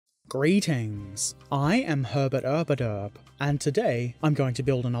Greetings, I am Herbert Erpaderp, and today I'm going to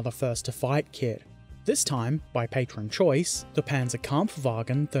build another First to Fight kit. This time, by patron choice, the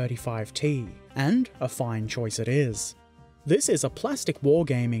Pz.Kpfw 35T, and a fine choice it is. This is a plastic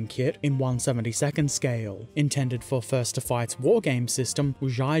wargaming kit in 1/72nd scale, intended for First to Fight's wargame system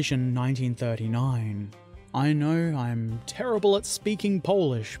Uzajin 1939. I know I'm terrible at speaking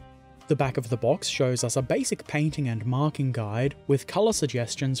Polish. The back of the box shows us a basic painting and marking guide with colour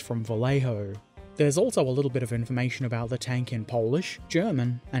suggestions from Vallejo. There's also a little bit of information about the tank in Polish,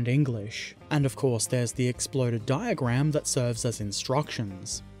 German, and English. And of course there's the exploded diagram that serves as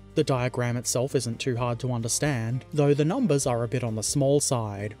instructions. The diagram itself isn't too hard to understand, though the numbers are a bit on the small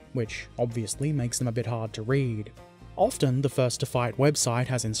side, which obviously makes them a bit hard to read. Often, the First to Fight website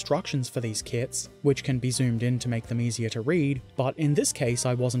has instructions for these kits, which can be zoomed in to make them easier to read, but in this case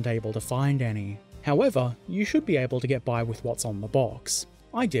I wasn't able to find any. However, you should be able to get by with what's on the box.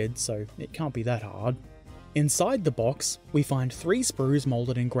 I did, so it can't be that hard. Inside the box, we find 3 sprues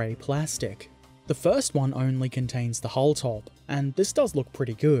moulded in grey plastic. The first one only contains the hull top, and this does look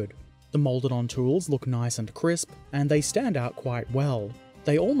pretty good. The moulded on tools look nice and crisp, and they stand out quite well.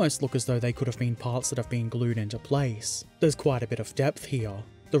 They almost look as though they could have been parts that have been glued into place. There's quite a bit of depth here.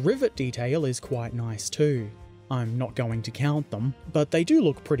 The rivet detail is quite nice too. I'm not going to count them, but they do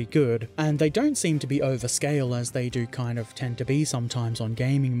look pretty good, and they don't seem to be overscale as they do kind of tend to be sometimes on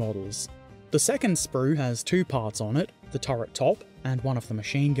gaming models. The second sprue has 2 parts on it, the turret top and one of the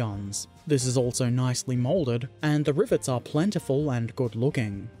machine guns. This is also nicely moulded, and the rivets are plentiful and good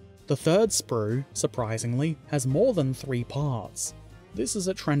looking. The third sprue, surprisingly, has more than 3 parts. This is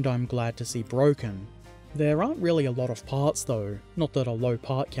a trend I'm glad to see broken. There aren't really a lot of parts though, not that a low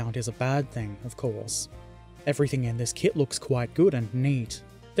part count is a bad thing, of course. Everything in this kit looks quite good and neat.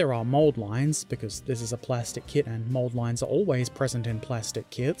 There are mould lines, because this is a plastic kit and mould lines are always present in plastic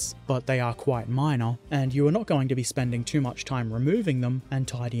kits, but they are quite minor, and you are not going to be spending too much time removing them and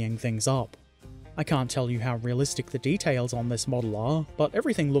tidying things up. I can't tell you how realistic the details on this model are, but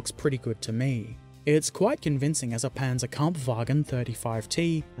everything looks pretty good to me. It's quite convincing as a Pz.Kpfw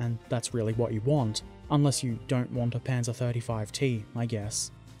 35T, and that's really what you want. Unless you don't want a Panzer 35T, I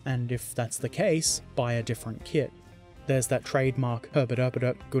guess. And if that's the case, buy a different kit. There's that trademark Herbert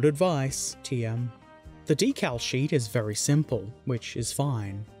Erpaderp good advice, TM. The decal sheet is very simple, which is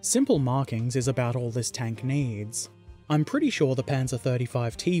fine. Simple markings is about all this tank needs. I'm pretty sure the Panzer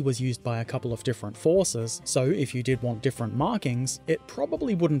 35T was used by a couple of different forces, so if you did want different markings, it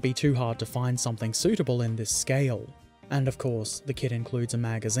probably wouldn't be too hard to find something suitable in this scale. And of course, the kit includes a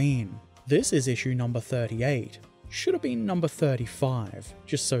magazine. This is issue number 38. Should have been number 35,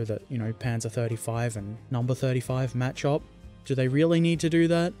 just so that, Panzer 35 and number 35 match up. Do they really need to do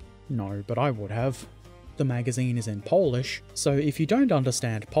that? No, but I would have. The magazine is in Polish, so if you don't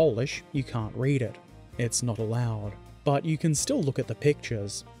understand Polish, you can't read it. It's not allowed. But you can still look at the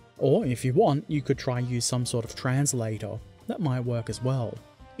pictures. Or if you want, you could try use some sort of translator. That might work as well.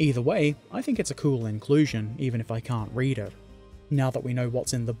 Either way, I think it's a cool inclusion, even if I can't read it. Now that we know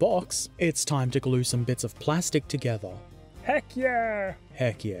what's in the box, it's time to glue some bits of plastic together. Heck yeah!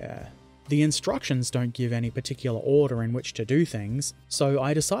 Heck yeah. The instructions don't give any particular order in which to do things, so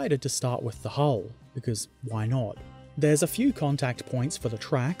I decided to start with the hull, because why not? There's a few contact points for the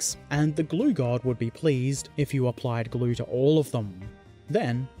tracks, and the glue god would be pleased if you applied glue to all of them.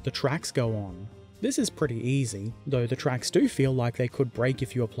 Then, the tracks go on. This is pretty easy, though the tracks do feel like they could break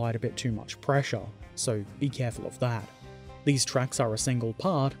if you applied a bit too much pressure, so be careful of that. These tracks are a single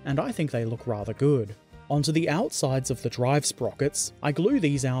part, and I think they look rather good. Onto the outsides of the drive sprockets, I glue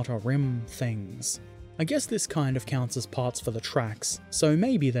these outer rim things. I guess this kind of counts as parts for the tracks, so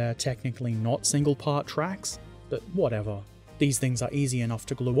maybe they're technically not single part tracks, but whatever. These things are easy enough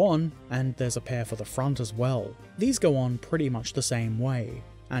to glue on, and there's a pair for the front as well. These go on pretty much the same way,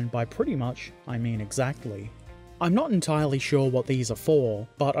 and by pretty much, I mean exactly. I'm not entirely sure what these are for,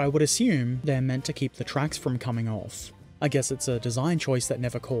 but I would assume they're meant to keep the tracks from coming off. I guess it's a design choice that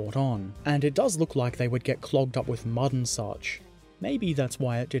never caught on, and it does look like they would get clogged up with mud and such. Maybe that's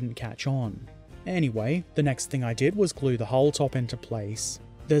why it didn't catch on. Anyway, the next thing I did was glue the hull top into place.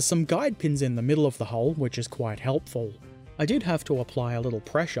 There's some guide pins in the middle of the hull, which is quite helpful. I did have to apply a little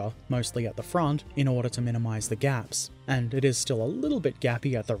pressure, mostly at the front, in order to minimize the gaps, and it is still a little bit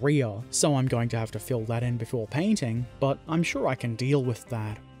gappy at the rear, so I'm going to have to fill that in before painting, but I'm sure I can deal with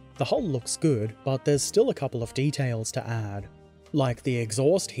that. The hull looks good, but there's still a couple of details to add. Like the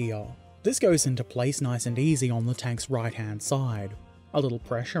exhaust here. This goes into place nice and easy on the tank's right-hand side. A little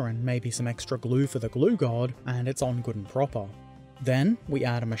pressure and maybe some extra glue for the glue god, and it's on good and proper. Then, we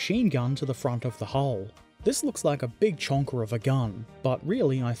add a machine gun to the front of the hull. This looks like a big chonker of a gun, but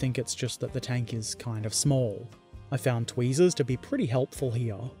really I think it's just that the tank is kind of small. I found tweezers to be pretty helpful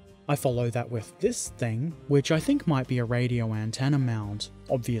here. I follow that with this thing, which I think might be a radio antenna mount.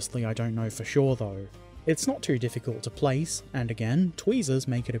 Obviously I don't know for sure though. It's not too difficult to place, and again, tweezers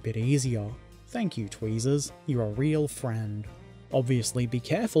make it a bit easier. Thank you, tweezers, you're a real friend. Obviously be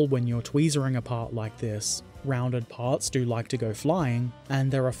careful when you're tweezering a part like this. Rounded parts do like to go flying, and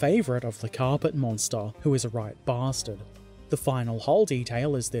they're a favourite of the carpet monster, who is a right bastard. The final hull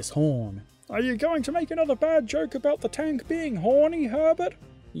detail is this horn. Are you going to make another bad joke about the tank being horny, Herbert?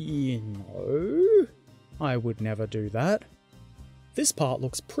 You know, I would never do that. This part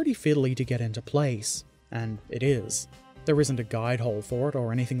looks pretty fiddly to get into place, and it is. There isn't a guide hole for it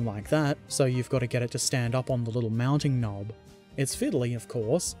or anything like that, so you've got to get it to stand up on the little mounting knob. It's fiddly, of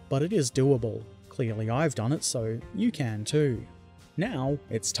course, but it is doable. Clearly I've done it, so you can too. Now,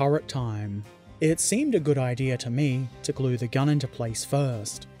 it's turret time. It seemed a good idea to me to glue the gun into place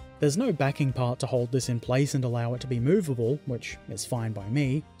first. There's no backing part to hold this in place and allow it to be movable, which is fine by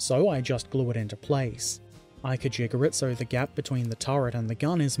me, so I just glue it into place. I could jigger it so the gap between the turret and the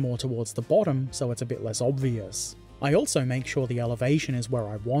gun is more towards the bottom, so it's a bit less obvious. I also make sure the elevation is where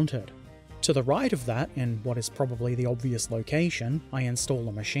I want it. To the right of that, in what is probably the obvious location, I install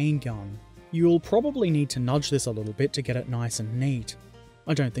a machine gun. You'll probably need to nudge this a little bit to get it nice and neat.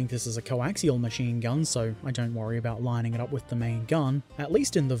 I don't think this is a coaxial machine gun, so I don't worry about lining it up with the main gun, at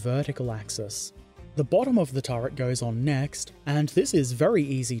least in the vertical axis. The bottom of the turret goes on next, and this is very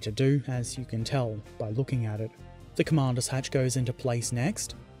easy to do, as you can tell by looking at it. The commander's hatch goes into place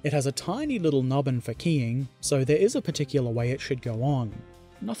next. It has a tiny little nubbin for keying, so there is a particular way it should go on.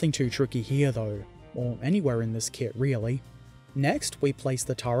 Nothing too tricky here though, or anywhere in this kit really. Next, we place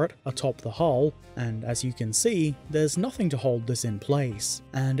the turret atop the hull, and as you can see, there's nothing to hold this in place,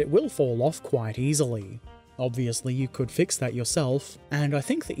 and it will fall off quite easily. Obviously you could fix that yourself, and I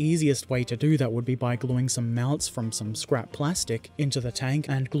think the easiest way to do that would be by gluing some mounts from some scrap plastic into the tank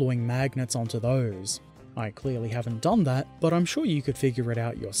and gluing magnets onto those. I clearly haven't done that, but I'm sure you could figure it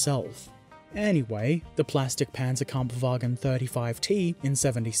out yourself. Anyway, the plastic Pz.Kpfw 35T in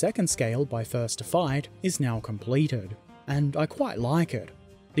 72nd scale by First to Fight is now completed, and I quite like it.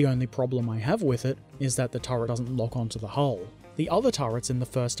 The only problem I have with it is that the turret doesn't lock onto the hull. The other turrets in the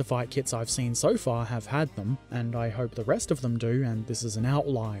First to Fight kits I've seen so far have had them, and I hope the rest of them do, and this is an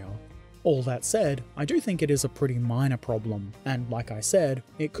outlier. All that said, I do think it is a pretty minor problem, and like I said,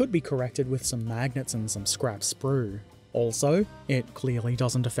 it could be corrected with some magnets and some scrap sprue. Also, it clearly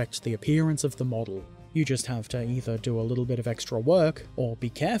doesn't affect the appearance of the model. You just have to either do a little bit of extra work, or be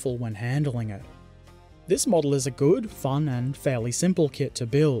careful when handling it. This model is a good, fun, and fairly simple kit to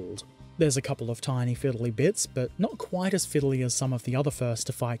build. There's a couple of tiny fiddly bits, but not quite as fiddly as some of the other First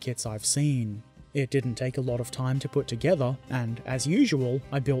to Fight kits I've seen. It didn't take a lot of time to put together, and as usual,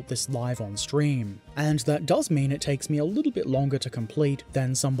 I built this live on stream. And that does mean it takes me a little bit longer to complete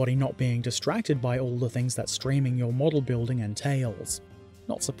than somebody not being distracted by all the things that streaming your model building entails.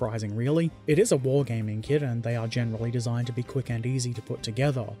 Not surprising really. It is a wargaming kit and they are generally designed to be quick and easy to put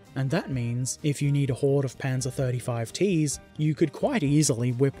together, and that means if you need a horde of Panzer 35Ts, you could quite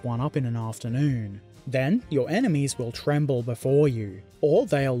easily whip one up in an afternoon. Then, your enemies will tremble before you, or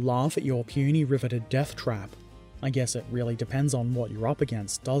they'll laugh at your puny riveted death trap. I guess it really depends on what you're up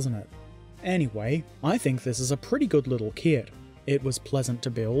against, doesn't it? Anyway, I think this is a pretty good little kit. It was pleasant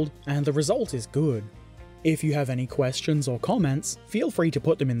to build, and the result is good. If you have any questions or comments, feel free to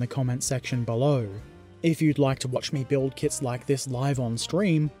put them in the comment section below. If you'd like to watch me build kits like this live on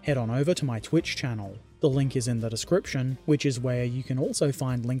stream, head on over to my Twitch channel. The link is in the description, which is where you can also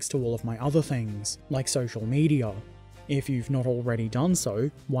find links to all of my other things, like social media. If you've not already done so,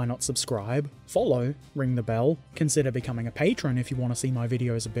 why not subscribe, follow, ring the bell, consider becoming a patron if you want to see my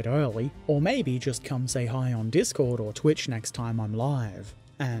videos a bit early, or maybe just come say hi on Discord or Twitch next time I'm live.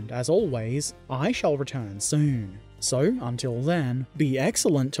 And as always, I shall return soon. So until then, be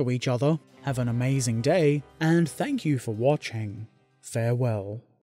excellent to each other, have an amazing day, and thank you for watching. Farewell.